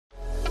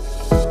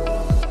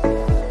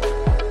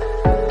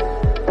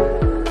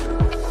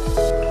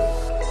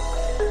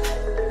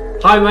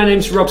Hi, my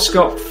name's Rob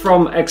Scott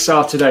from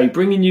XR Today,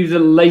 bringing you the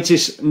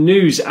latest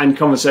news and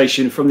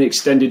conversation from the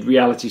extended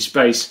reality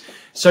space.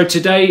 So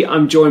today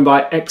I'm joined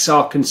by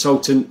XR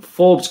consultant,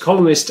 Forbes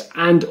columnist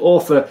and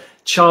author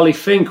Charlie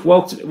Fink.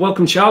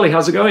 Welcome, Charlie.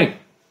 How's it going?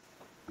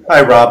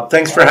 Hi, Rob.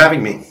 Thanks for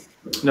having me.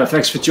 No,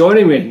 thanks for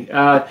joining me.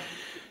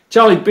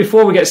 Charlie,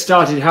 before we get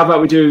started, how about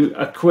we do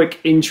a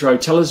quick intro?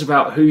 Tell us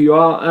about who you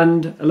are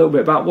and a little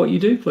bit about what you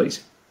do,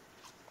 please.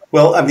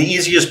 Well, I'm the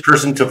easiest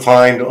person to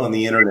find on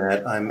the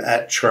internet. I'm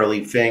at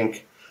Charlie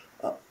Fink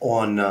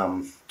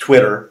on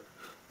Twitter,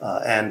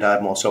 and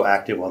I'm also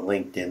active on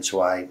LinkedIn.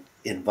 So I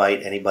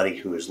invite anybody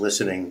who is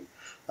listening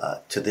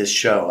to this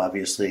show.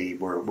 Obviously,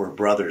 we're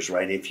brothers,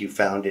 right? If you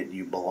found it,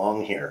 you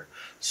belong here.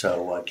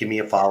 So give me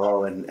a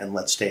follow and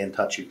let's stay in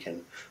touch. You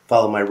can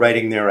follow my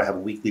writing there. I have a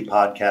weekly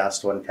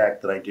podcast on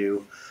tech that I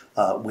do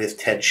with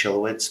Ted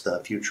Schilowitz,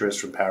 the futurist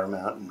from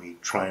Paramount, and we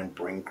try and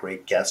bring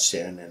great guests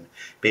in. And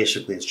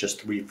basically, it's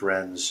just three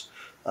friends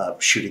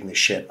shooting the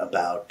shit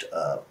about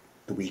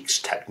the week's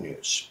tech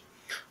news.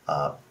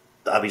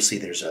 Obviously,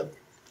 there's a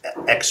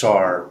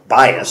XR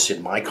bias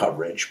in my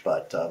coverage,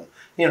 but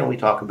we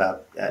talk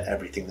about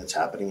everything that's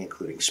happening,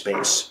 including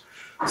space.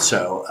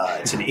 So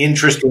it's an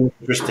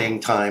interesting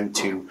time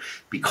to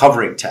be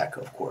covering tech,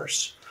 of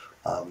course.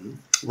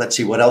 Let's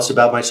see what else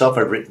about myself.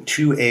 I've written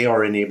 2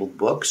 AR-enabled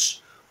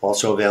books,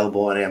 also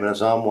available on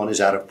Amazon. One is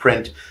out of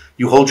print.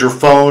 You hold your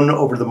phone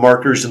over the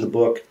markers in the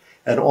book,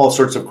 and all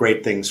sorts of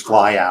great things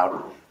fly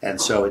out. And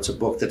so it's a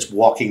book that's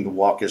walking the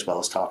walk as well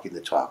as talking the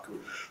talk.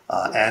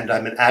 And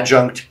I'm an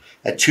adjunct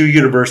at 2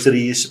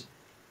 universities.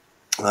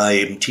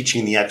 I'm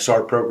teaching the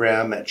XR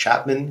program at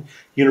Chapman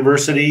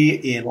University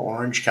in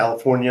Orange,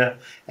 California,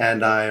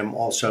 and I am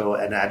also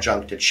an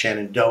adjunct at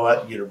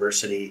Shenandoah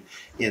University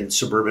in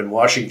suburban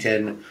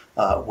Washington,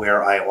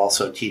 where I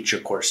also teach a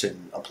course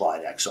in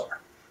applied XR.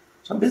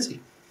 So I'm busy.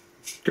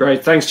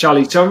 Great. Thanks,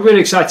 Charlie. So I'm really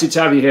excited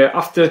to have you here.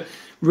 After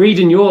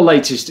reading your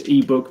latest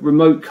ebook,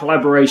 Remote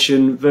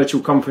Collaboration,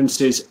 Virtual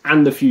Conferences,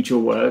 and the Future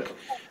of Work,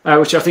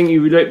 which I think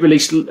you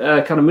released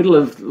kind of middle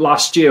of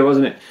last year,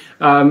 wasn't it?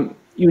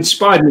 You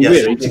inspired me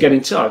really to get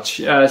in touch.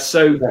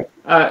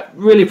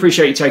 Really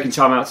appreciate you taking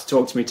time out to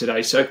talk to me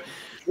today. So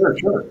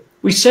Sure.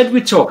 We said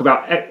we'd talk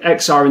about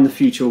XR in the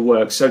future of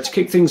work. So to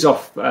kick things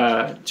off,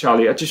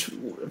 Charlie,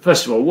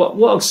 first of all,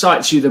 what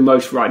excites you the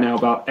most right now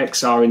about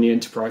XR in the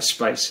enterprise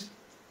space?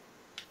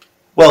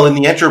 Well, in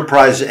the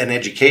enterprise and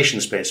education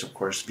space, of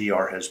course,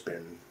 VR has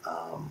been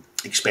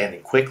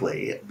expanding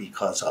quickly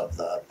because of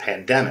the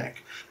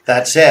pandemic.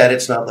 That said,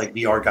 it's not like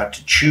VR got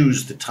to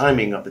choose the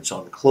timing of its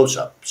own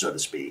close-up, so to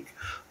speak.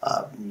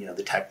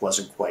 The tech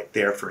wasn't quite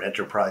there for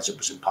enterprise. It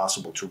was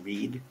impossible to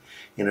read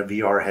in a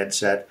VR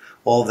headset.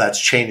 All of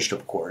that's changed,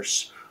 of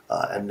course.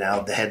 And now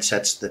the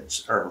headsets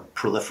that are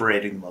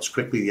proliferating the most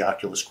quickly, the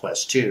Oculus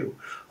Quest 2,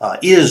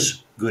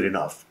 is good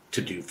enough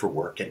to do for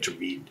work and to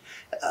read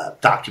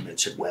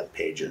documents and web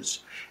pages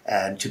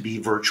and to be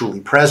virtually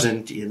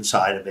present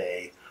inside of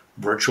a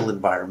virtual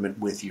environment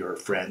with your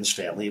friends,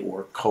 family,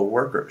 or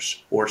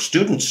coworkers or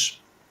students.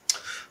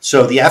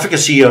 So the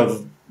efficacy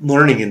of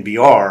learning in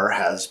VR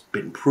has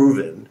been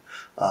proven.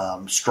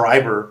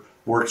 Striver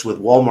works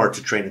with Walmart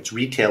to train its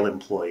retail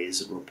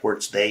employees and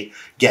reports they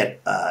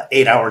get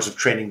 8 hours of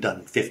training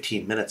done in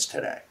 15 minutes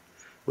today,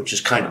 which is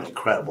kind of an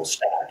incredible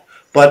stat.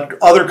 But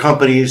other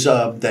companies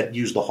that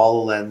use the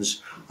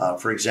HoloLens,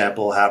 for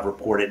example, have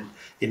reported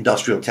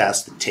industrial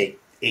tasks that take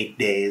 8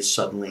 days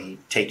suddenly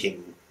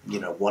taking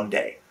 1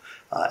 day.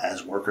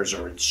 As workers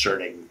are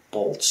inserting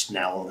bolts,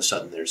 now all of a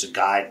sudden there's a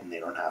guide and they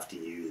don't have to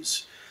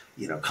use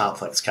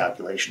complex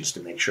calculations to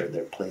make sure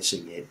they're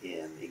placing it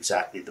in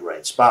exactly the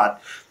right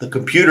spot. The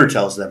computer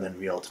tells them in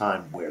real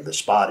time where the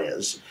spot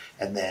is,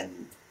 and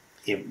then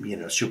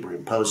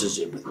superimposes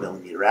it with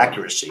millimeter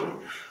accuracy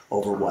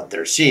over what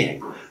they're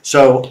seeing.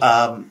 So,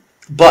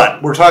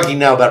 but we're talking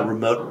now about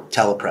remote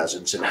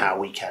telepresence and how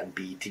we can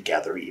be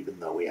together even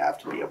though we have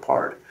to be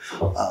apart.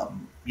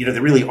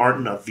 There really aren't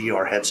enough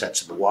VR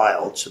headsets in the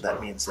wild, so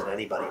that means that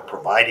anybody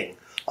providing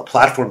a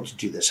platform to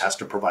do this has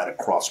to provide a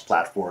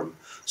cross-platform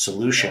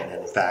solution.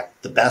 And in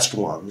fact, the best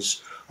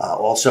ones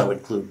also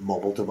include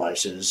mobile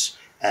devices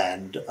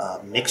and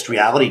mixed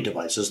reality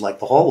devices like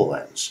the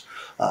HoloLens,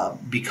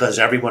 because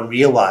everyone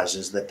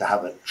realizes that to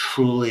have a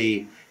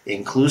truly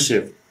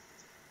inclusive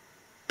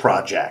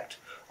project,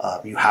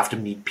 you have to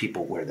meet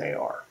people where they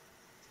are.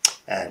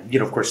 And,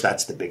 of course,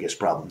 that's the biggest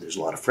problem. There's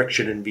a lot of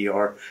friction in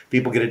VR.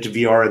 People get into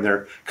VR and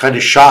they're kind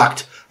of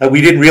shocked.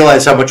 We didn't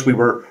realize how much we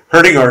were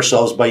hurting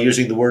ourselves by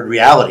using the word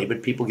reality,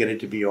 but people get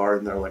into VR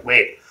and they're like,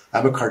 wait,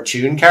 I'm a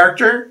cartoon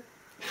character?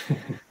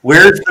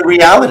 Where's the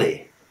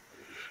reality?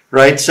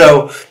 Right?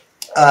 So,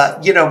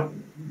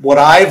 what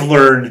I've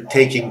learned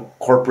taking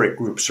corporate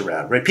groups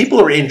around, right? People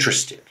are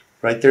interested,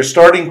 right? They're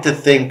starting to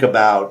think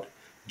about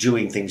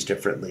doing things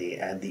differently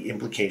and the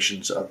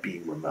implications of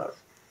being remote.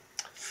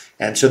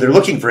 And so they're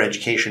looking for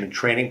education and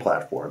training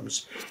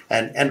platforms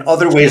and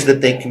other ways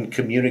that they can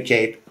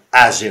communicate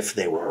as if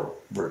they were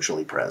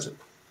virtually present.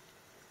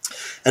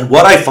 And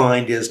what I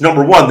find is,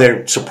 number one,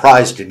 they're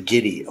surprised and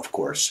giddy, of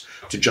course,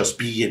 to just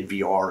be in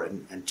VR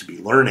and to be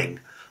learning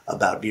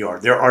about VR.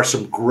 There are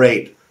some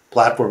great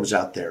platforms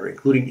out there,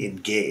 including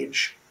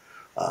Engage,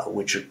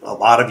 which a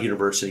lot of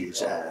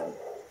universities and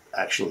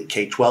actually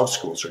K-12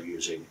 schools are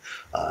using.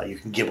 You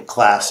can give a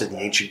class in the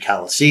ancient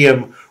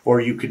Colosseum, or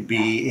you could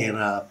be in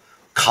a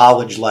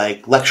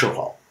college-like lecture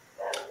hall,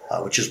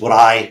 which is what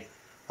I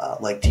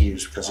like to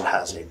use because it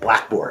has a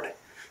blackboard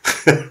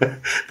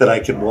that I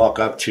can walk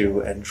up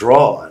to and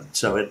draw on.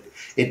 So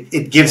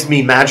it gives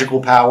me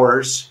magical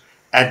powers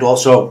and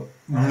also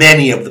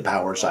many of the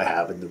powers I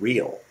have in the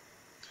real.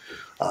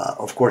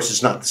 Of course,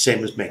 it's not the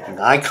same as making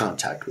eye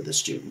contact with a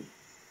student,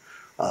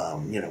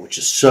 which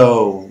is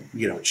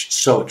it's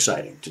so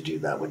exciting to do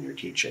that when you're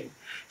teaching.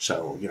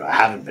 So, I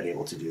haven't been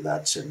able to do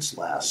that since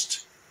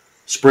last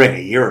spring, a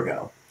year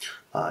ago.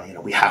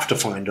 We have to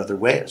find other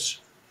ways.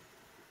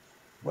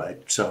 Right,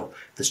 so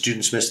the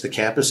students miss the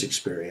campus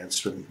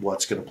experience, and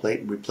what's going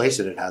to replace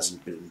it? It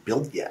hasn't been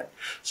built yet.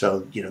 So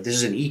this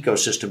is an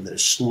ecosystem that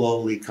is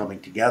slowly coming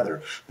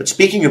together. But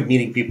speaking of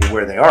meeting people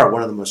where they are,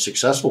 one of the most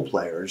successful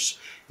players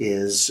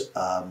is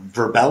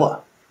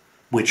Verbella,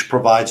 which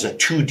provides a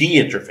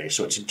 2D interface.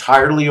 So it's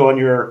entirely on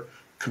your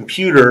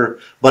computer,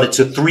 but it's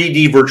a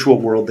 3D virtual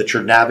world that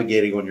you're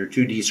navigating on your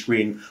 2D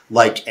screen,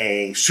 like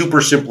a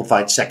super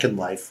simplified Second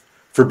Life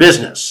for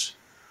business.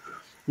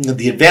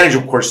 The advantage,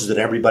 of course, is that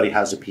everybody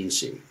has a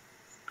PC,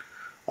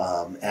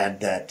 and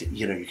that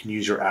you can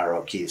use your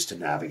arrow keys to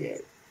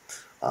navigate.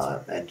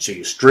 And so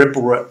you strip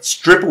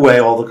away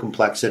all the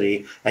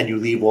complexity, and you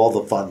leave all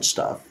the fun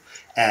stuff.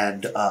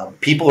 And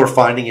people are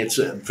finding it's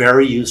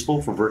very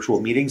useful for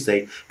virtual meetings.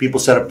 People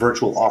set up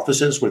virtual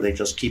offices where they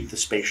just keep the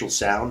spatial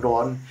sound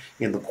on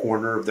in the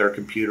corner of their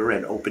computer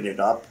and open it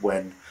up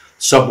when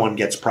someone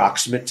gets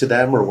proximate to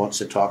them or wants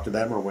to talk to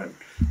them, or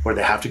where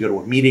they have to go to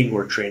a meeting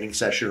or a training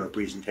session or a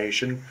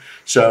presentation.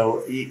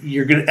 So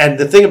and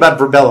the thing about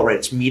Verbella, right,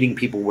 it's meeting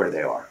people where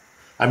they are.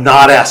 I'm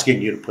not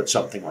asking you to put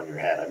something on your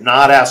head. I'm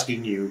not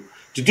asking you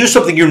to do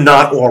something you're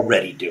not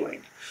already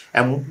doing.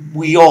 And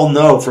we all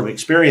know from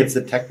experience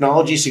that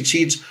technology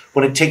succeeds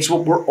when it takes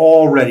what we're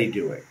already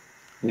doing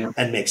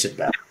and makes it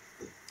better,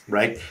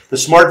 right? The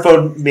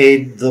smartphone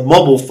made the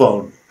mobile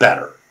phone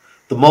better.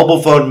 The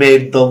mobile phone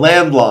made the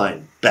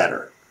landline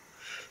better.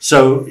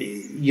 So,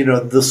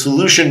 the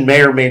solution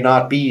may or may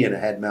not be in a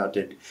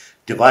head-mounted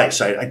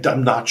device.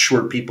 I'm not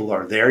sure people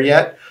are there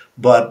yet,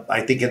 but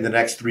I think in the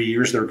next 3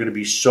 years, there are going to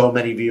be so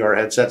many VR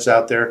headsets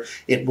out there,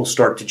 it will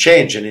start to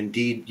change. And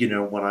indeed,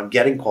 when I'm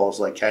getting calls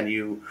like, can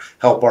you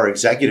help our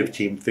executive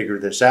team figure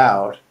this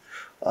out?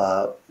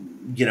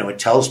 It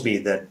tells me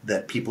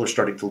that people are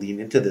starting to lean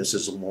into this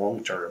as a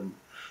long-term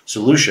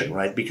solution,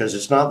 right? Because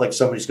it's not like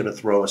somebody's going to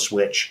throw a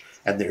switch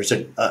and there's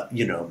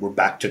we're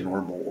back to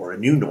normal or a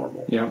new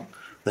normal. Yeah.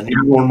 The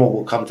new normal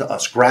will come to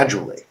us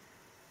gradually.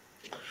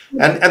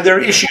 And there are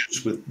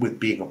issues with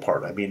being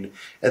apart. I mean,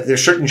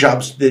 there's certain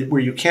jobs where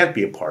you can't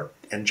be apart,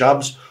 and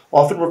jobs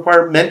often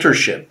require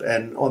mentorship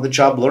and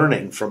on-the-job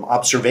learning from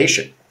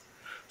observation.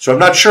 So I'm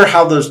not sure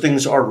how those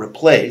things are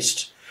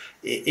replaced.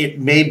 It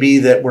may be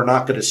that we're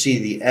not going to see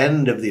the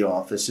end of the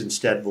office.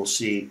 Instead, we'll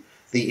see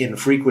the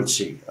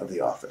infrequency of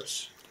the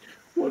office.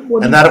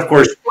 What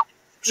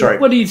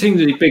do you think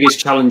the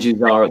biggest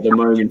challenges are at the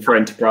moment for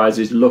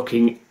enterprises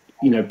looking,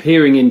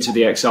 peering into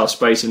the XR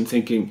space and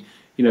thinking,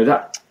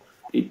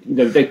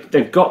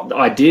 they've got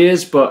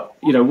ideas, but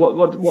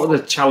what are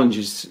the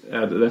challenges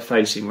that they're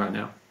facing right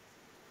now?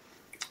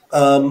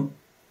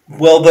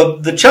 Well,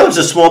 the challenge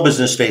that small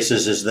business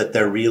faces is that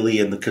they're really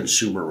in the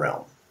consumer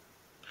realm,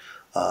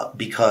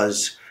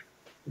 because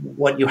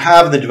what you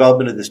have in the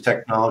development of this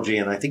technology,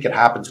 and I think it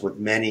happens with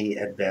many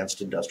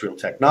advanced industrial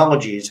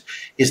technologies,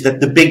 is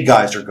that the big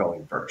guys are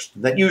going first.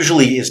 That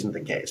usually isn't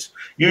the case.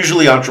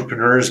 Usually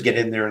entrepreneurs get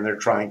in there and they're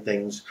trying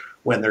things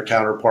when their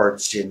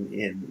counterparts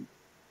in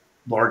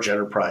large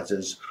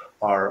enterprises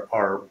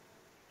are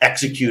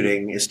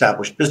executing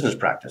established business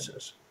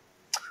practices.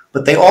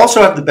 But they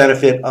also have the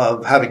benefit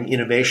of having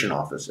innovation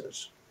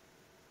offices.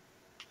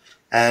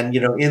 And,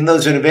 in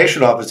those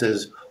innovation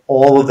offices,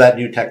 all of that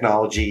new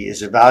technology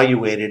is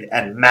evaluated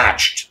and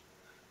matched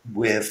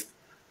with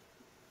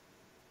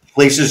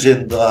places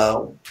in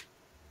the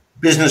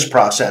business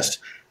process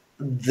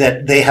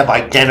that they have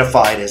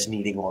identified as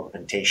needing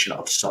augmentation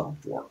of some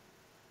form.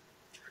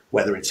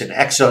 Whether it's an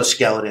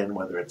exoskeleton,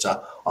 whether it's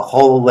a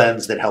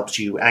HoloLens that helps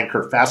you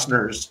anchor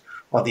fasteners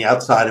on the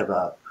outside of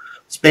a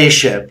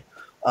spaceship,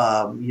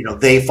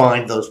 they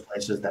find those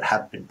places that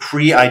have been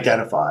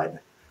pre-identified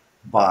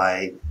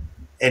by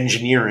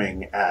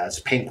engineering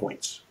as pain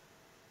points.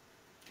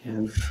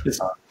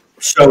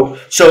 So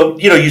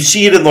you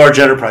see it in large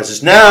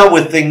enterprises. Now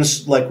with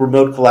things like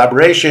remote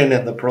collaboration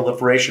and the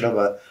proliferation of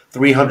a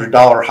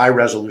 $300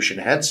 high-resolution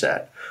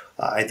headset,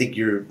 I think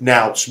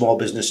small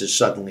businesses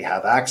suddenly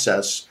have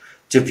access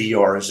to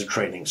VR as a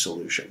training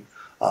solution,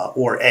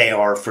 or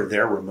AR for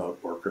their remote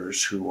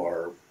workers who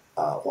are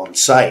on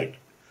site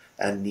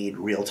and need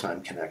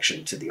real-time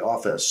connection to the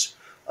office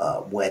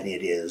when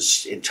it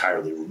is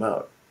entirely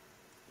remote.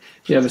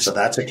 Yeah, So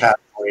that's a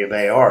category of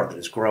AR that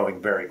is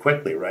growing very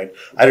quickly, right?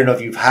 I don't know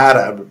if you've had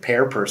a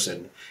repair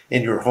person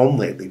in your home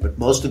lately, but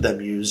most of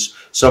them use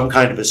some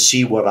kind of a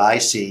see what I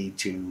see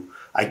to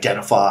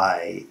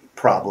identify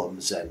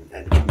problems and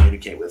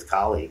communicate with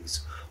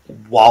colleagues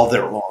while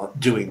they're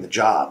doing the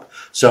job.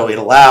 So it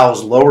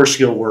allows lower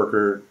skilled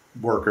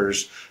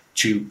workers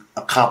to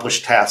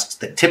accomplish tasks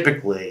that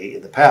typically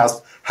in the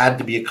past had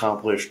to be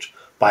accomplished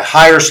by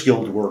higher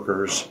skilled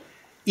workers,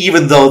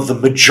 even though the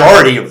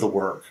majority of the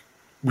work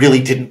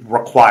really didn't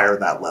require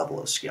that level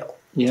of skill.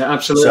 Yeah,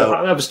 absolutely. So,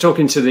 I was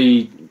talking to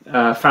the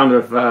founder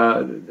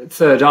of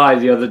Third Eye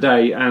the other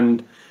day,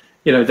 and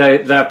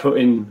they're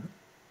putting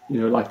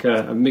like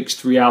a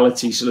mixed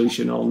reality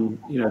solution on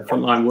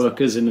frontline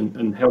workers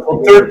and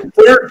helping.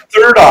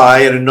 Third Eye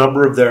and a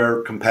number of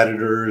their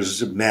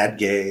competitors, Mad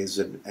Gaze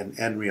and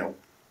Nreal,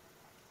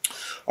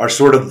 are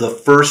sort of the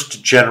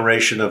first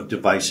generation of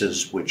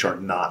devices which are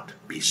not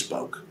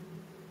bespoke.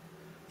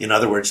 In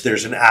other words,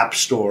 there's an app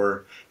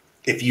store.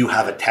 If you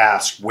have a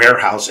task,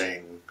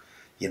 warehousing,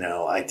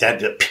 I tend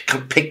to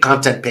pick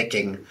content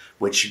picking,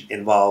 which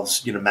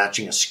involves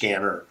matching a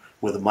scanner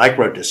with a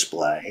micro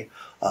display.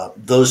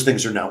 Those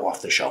things are now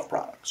off the shelf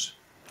products.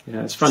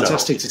 Yeah, it's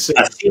fantastic to see.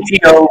 A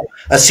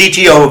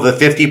CTO of a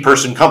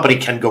 50-person company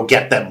can go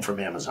get them from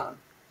Amazon.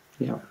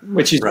 Yeah,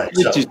 which is great,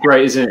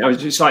 isn't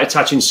it? It's like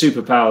attaching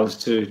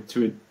superpowers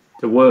to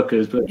the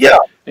workers. But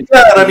and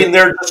I mean,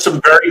 there are some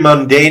very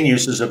mundane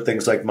uses of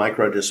things like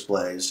micro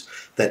displays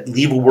that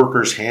leave a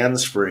worker's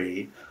hands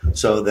free,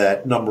 so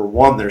that number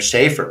one, they're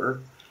safer,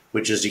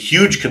 which is a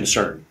huge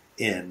concern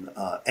in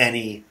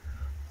any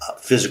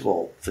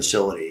physical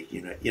facility.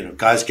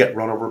 Guys get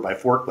run over by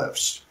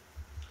forklifts,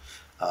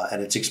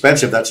 and it's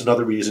expensive. That's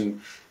another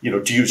reason,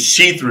 to use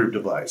see-through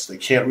device. They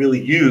can't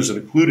really use an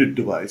occluded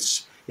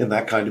device in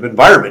that kind of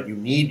environment. You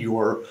need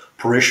your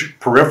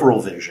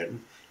peripheral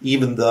vision,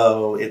 even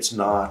though it's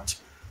not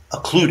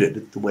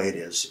occluded the way it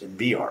is in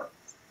VR.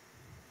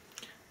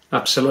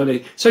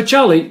 Absolutely. So,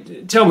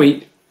 Charlie, tell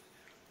me,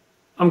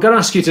 I'm going to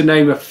ask you to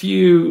name a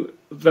few,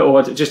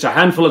 or just a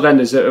handful of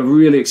vendors that are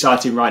really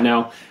exciting right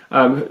now.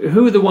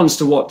 Who are the ones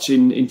to watch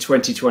in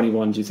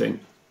 2021, do you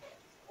think?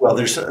 Well,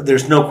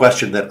 there's no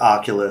question that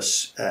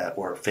Oculus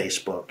or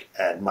Facebook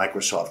and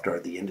Microsoft are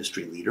the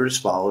industry leaders,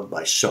 followed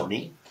by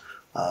Sony,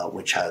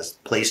 which has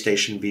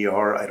PlayStation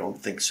VR. I don't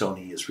think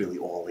Sony is really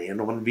all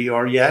in on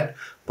VR yet,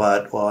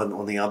 but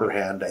on the other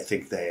hand, I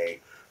think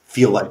they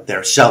feel like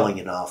they're selling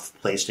enough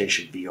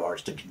PlayStation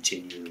VRs to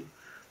continue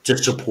to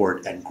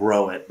support and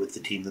grow it with the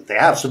team that they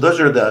have. So those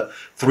are the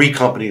three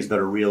companies that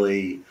are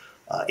really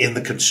in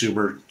the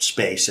consumer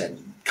space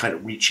and kind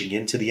of reaching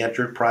into the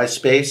enterprise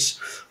space.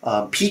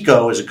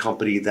 Pico is a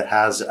company that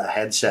has a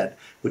headset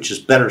which is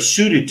better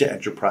suited to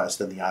enterprise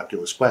than the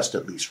Oculus Quest,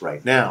 at least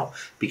right now,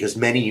 because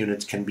many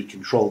units can be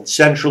controlled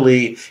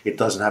centrally. It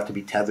doesn't have to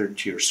be tethered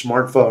to your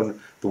smartphone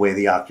the way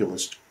the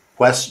Oculus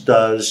Quest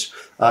does.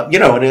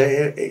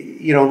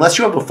 Unless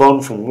you have a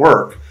phone from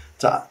work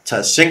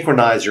to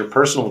synchronize your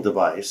personal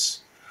device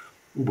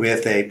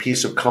with a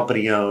piece of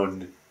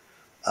company-owned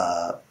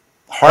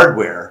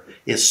hardware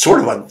is sort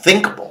of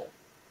unthinkable,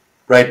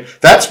 right?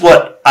 That's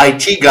what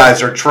IT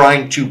guys are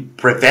trying to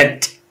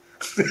prevent.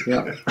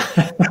 Yeah.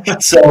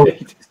 So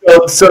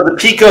the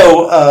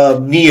Pico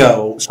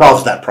Neo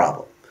solves that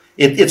problem.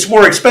 It's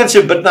more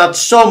expensive, but not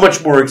so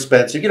much more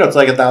expensive. It's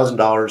like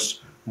 $1,000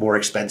 more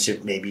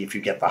expensive, maybe, if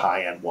you get the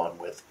high-end one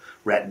with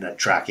Retina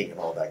tracking and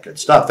all that good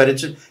stuff. And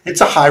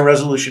it's a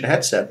high-resolution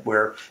headset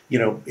where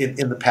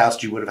in the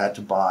past you would have had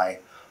to buy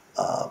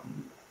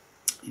an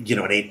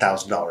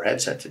 $8,000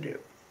 headset to do.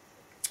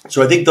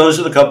 So I think those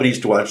are the companies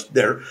to watch.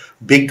 They're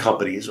big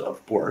companies,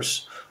 of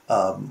course.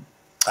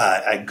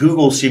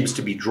 Google seems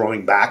to be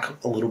drawing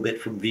back a little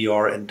bit from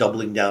VR and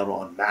doubling down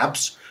on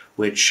Maps,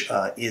 which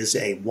is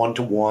a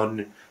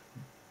one-to-one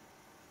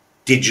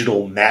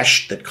digital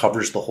mesh that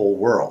covers the whole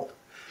world.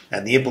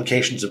 And the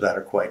implications of that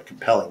are quite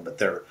compelling, but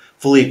their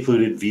fully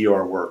included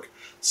VR work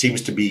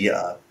seems to be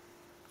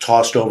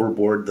tossed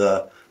overboard.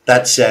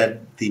 That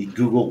said, the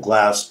Google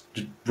Glass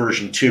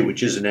version 2,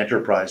 which is an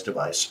enterprise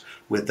device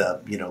with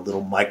a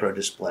little micro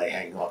display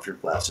hanging off your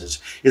glasses,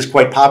 is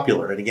quite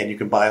popular. And again, you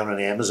can buy it on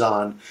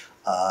Amazon,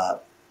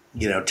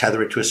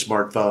 tether it to a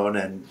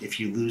smartphone, and if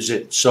you lose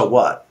it, so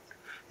what?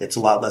 It's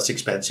a lot less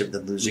expensive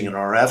than losing an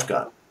RF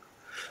gun.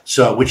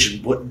 So,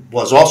 which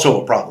was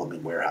also a problem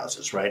in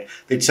warehouses, right?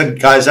 They'd send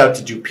guys out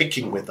to do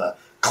picking with a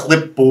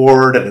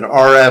clipboard and an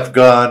RF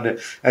gun,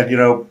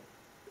 and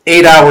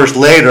 8 hours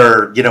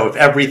later, if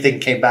everything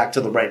came back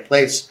to the right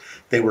place,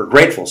 they were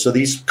grateful. So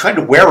these kind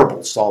of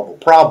wearables solve a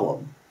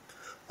problem,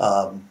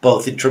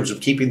 both in terms of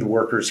keeping the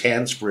workers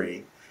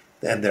hands-free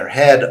and their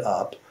head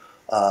up,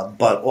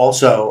 but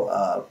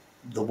also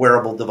the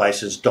wearable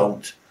devices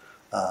don't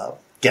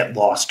get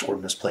lost or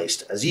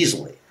misplaced as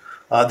easily.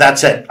 That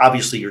said,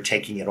 obviously you're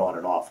taking it on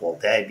and off all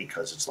day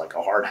because it's like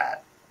a hard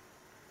hat,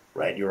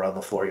 right? You're on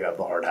the floor, you have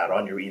the hard hat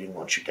on, you're eating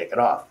lunch, you take it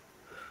off.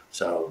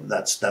 So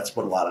that's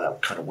what a lot of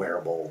that kind of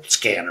wearable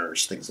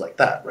scanners, things like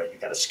that, right? You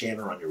got a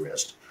scanner on your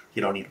wrist.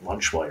 You don't eat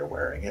lunch while you're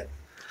wearing it.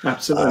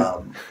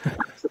 Absolutely.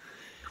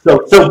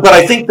 But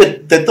I think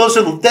that those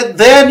are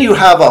then you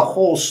have a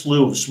whole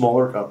slew of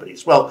smaller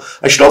companies. Well,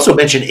 I should also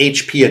mention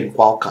HP and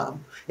Qualcomm.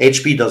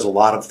 HP does a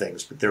lot of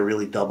things, but they're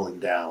really doubling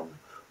down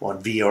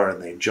on VR,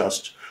 and they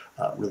just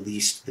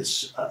released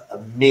this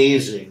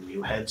amazing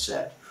new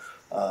headset.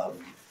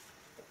 And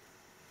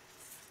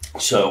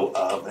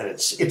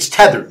it's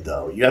tethered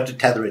though. You have to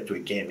tether it to a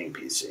gaming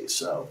PC.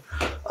 So,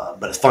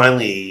 but it's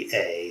finally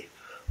a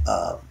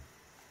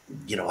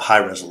high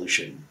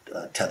resolution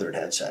tethered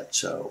headset.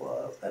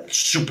 So and it's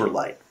super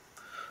light,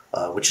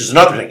 which is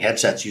another thing.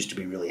 Headsets used to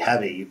be really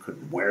heavy. You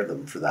couldn't wear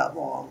them for that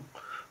long,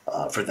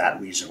 for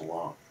that reason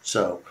alone.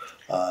 So,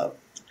 and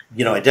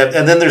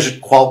then there's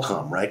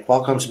Qualcomm, right?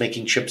 Qualcomm's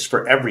making chips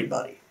for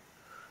everybody,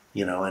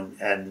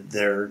 and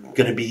they're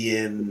going to be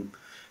in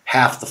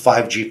half the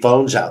 5G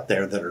phones out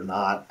there that are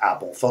not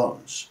Apple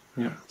phones.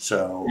 Yeah.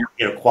 So,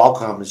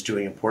 Qualcomm is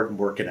doing important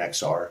work in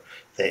XR.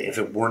 If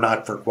it were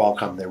not for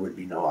Qualcomm, there would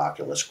be no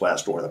Oculus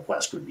Quest, or the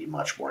Quest would be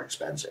much more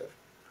expensive.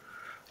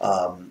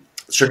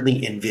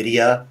 Certainly,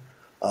 NVIDIA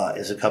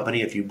is a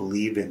company, if you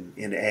believe in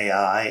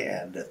AI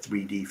and a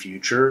 3D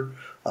future,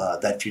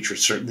 that future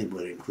certainly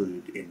would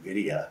include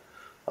NVIDIA.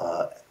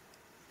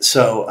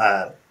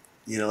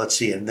 Let's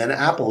see. And then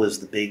Apple is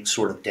the big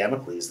sort of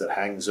Damocles that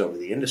hangs over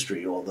the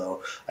industry,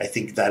 although I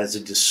think that is a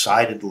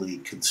decidedly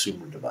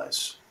consumer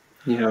device.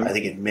 Yeah. I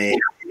think it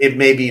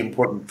may be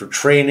important for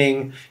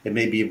training. It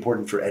may be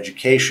important for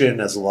education,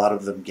 as a lot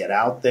of them get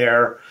out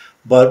there.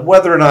 But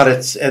whether or not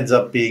it ends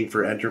up being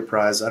for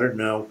enterprise, I don't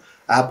know.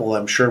 Apple,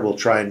 I'm sure, will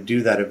try and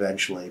do that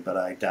eventually, but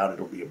I doubt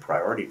it'll be a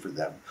priority for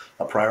them.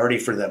 A priority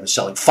for them is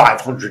selling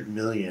 500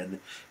 million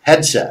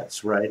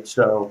headsets, right?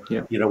 So,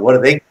 what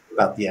do they do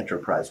about the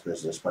enterprise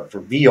business? But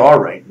for VR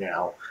right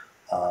now,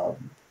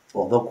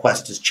 although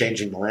Quest is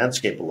changing the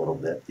landscape a little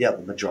bit, the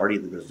majority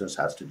of the business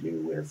has to do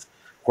with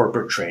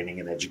corporate training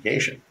and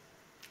education.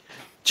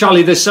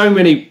 Charlie, there's so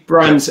many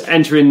brands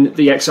entering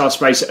the XR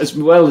space as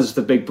well as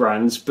the big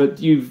brands, but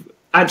you've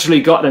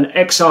actually got an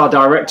XR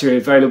directory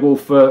available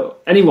for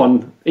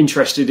anyone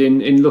interested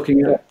in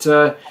looking at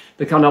the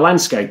kind of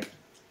landscape.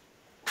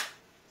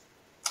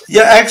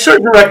 Yeah,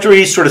 XR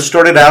directory sort of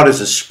started out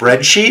as a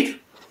spreadsheet.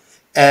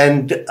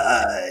 And,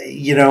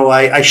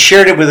 I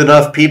shared it with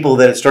enough people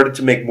that it started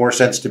to make more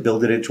sense to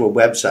build it into a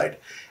website.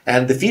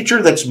 And the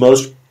feature that's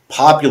most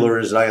popular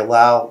is I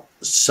allow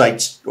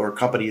sites or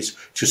companies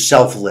to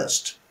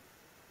self-list,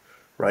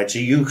 right? So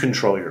you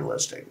control your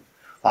listing.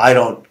 I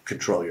don't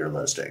control your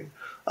listing.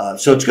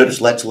 So it's good.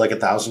 It's led to like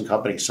 1,000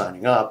 companies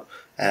signing up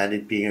and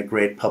it being a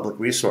great public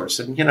resource.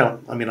 And,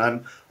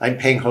 I'm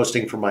paying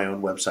hosting for my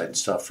own website and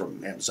stuff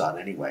from Amazon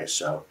anyway.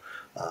 So,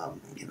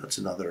 it's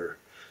another,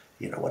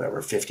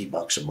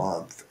 $50 a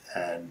month.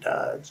 And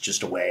it's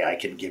just a way I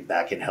can give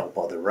back and help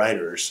other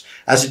writers.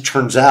 As it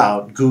turns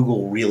out,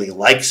 Google really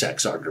likes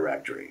XR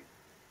directory.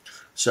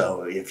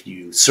 So if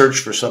you search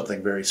for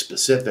something very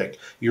specific,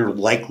 you're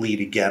likely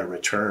to get a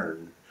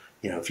return.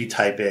 If you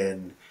type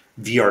in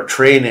VR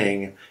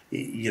training,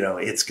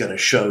 it's going to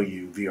show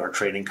you VR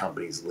training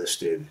companies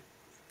listed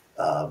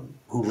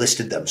who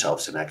listed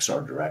themselves in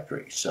XR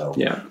directory. So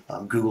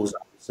Google's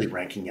obviously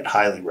ranking it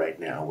highly right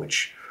now,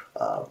 which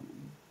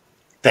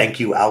thank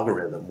you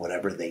algorithm,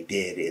 whatever they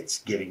did, it's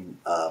giving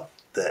the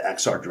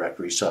XR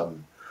directory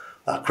some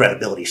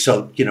credibility.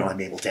 So,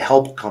 I'm able to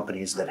help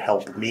companies that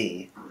help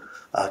me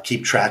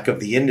keep track of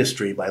the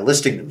industry by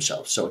listing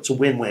themselves. So it's a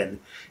win-win.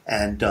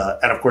 And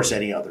of course,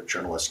 any other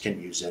journalist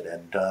can use it.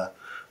 And,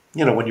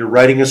 when you're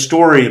writing a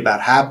story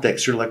about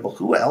haptics, you're like, well,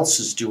 who else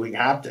is doing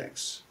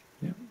haptics?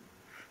 Yeah.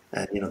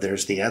 And,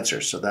 there's the answer.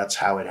 So that's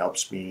how it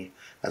helps me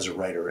as a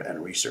writer and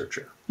a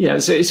researcher. Yeah,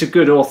 it's a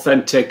good,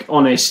 authentic,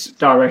 honest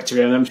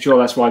directory, and I'm sure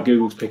that's why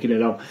Google's picking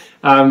it up.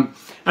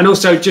 And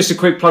also, just a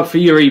quick plug for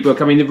your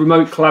ebook. I mean, the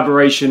remote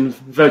collaboration,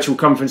 virtual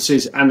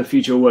conferences, and the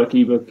future of work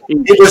ebook.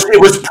 It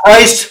was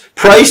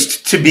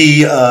priced to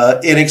be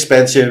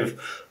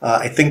inexpensive.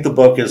 I think the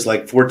book is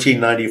like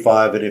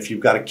 $14.95, and if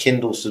you've got a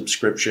Kindle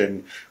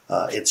subscription,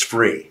 it's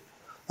free.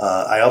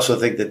 I also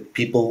think that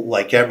people,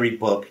 like every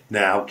book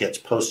now, gets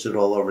posted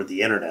all over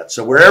the internet.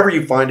 So wherever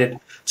you find it,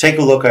 take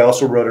a look. I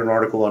also wrote an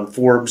article on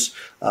Forbes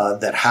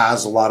that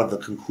has a lot of the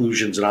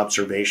conclusions and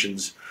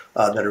observations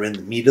that are in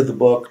the meat of the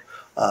book.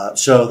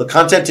 So the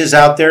content is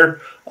out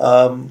there,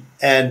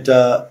 and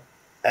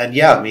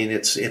yeah, I mean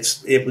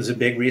it was a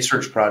big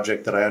research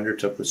project that I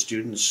undertook with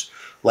students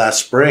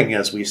last spring,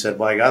 as we said,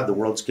 my God, the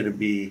world's going to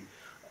be,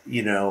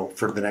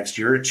 for the next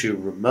year or two,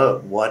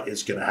 remote. What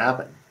is going to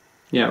happen?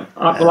 Yeah.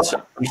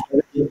 So we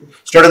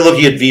started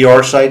looking at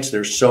VR sites.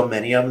 There's so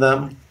many of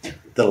them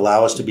that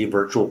allow us to be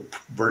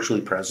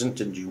virtually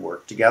present and do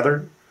work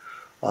together.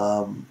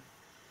 So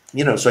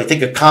I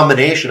think a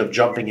combination of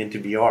jumping into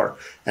VR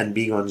and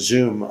being on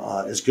Zoom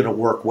is going to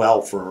work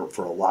well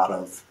for a lot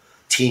of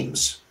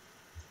teams.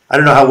 I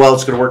don't know how well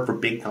it's going to work for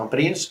big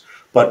companies,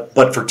 but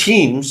for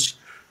teams,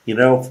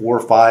 4,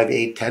 5,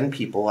 8, 10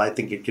 people, I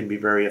think it can be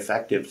very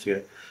effective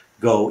to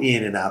go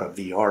in and out of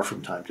VR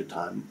from time to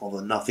time, although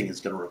nothing is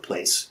going to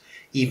replace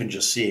even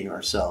just seeing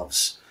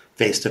ourselves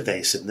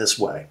face-to-face in this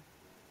way.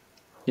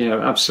 Yeah,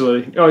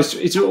 absolutely. Oh,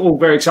 it's all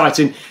very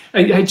exciting.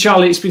 Hey,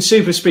 Charlie, it's been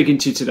super speaking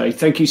to you today.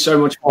 Thank you so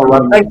much.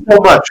 Thanks so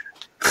much.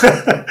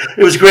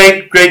 It was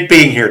great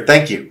being here.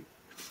 Thank you.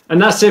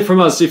 And that's it from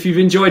us. If you've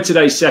enjoyed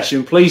today's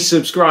session, please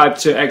subscribe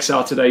to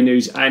XR Today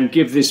News and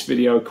give this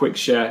video a quick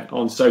share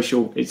on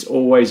social. It's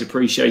always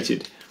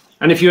appreciated.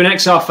 And if you're an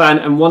XR fan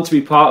and want to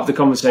be part of the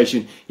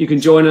conversation, you can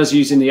join us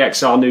using the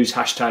XR News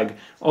hashtag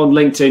on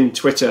LinkedIn,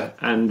 Twitter,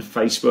 and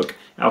Facebook.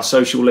 Our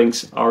social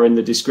links are in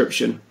the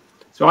description.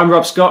 So I'm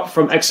Rob Scott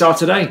from XR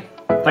Today.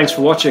 Thanks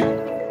for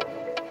watching.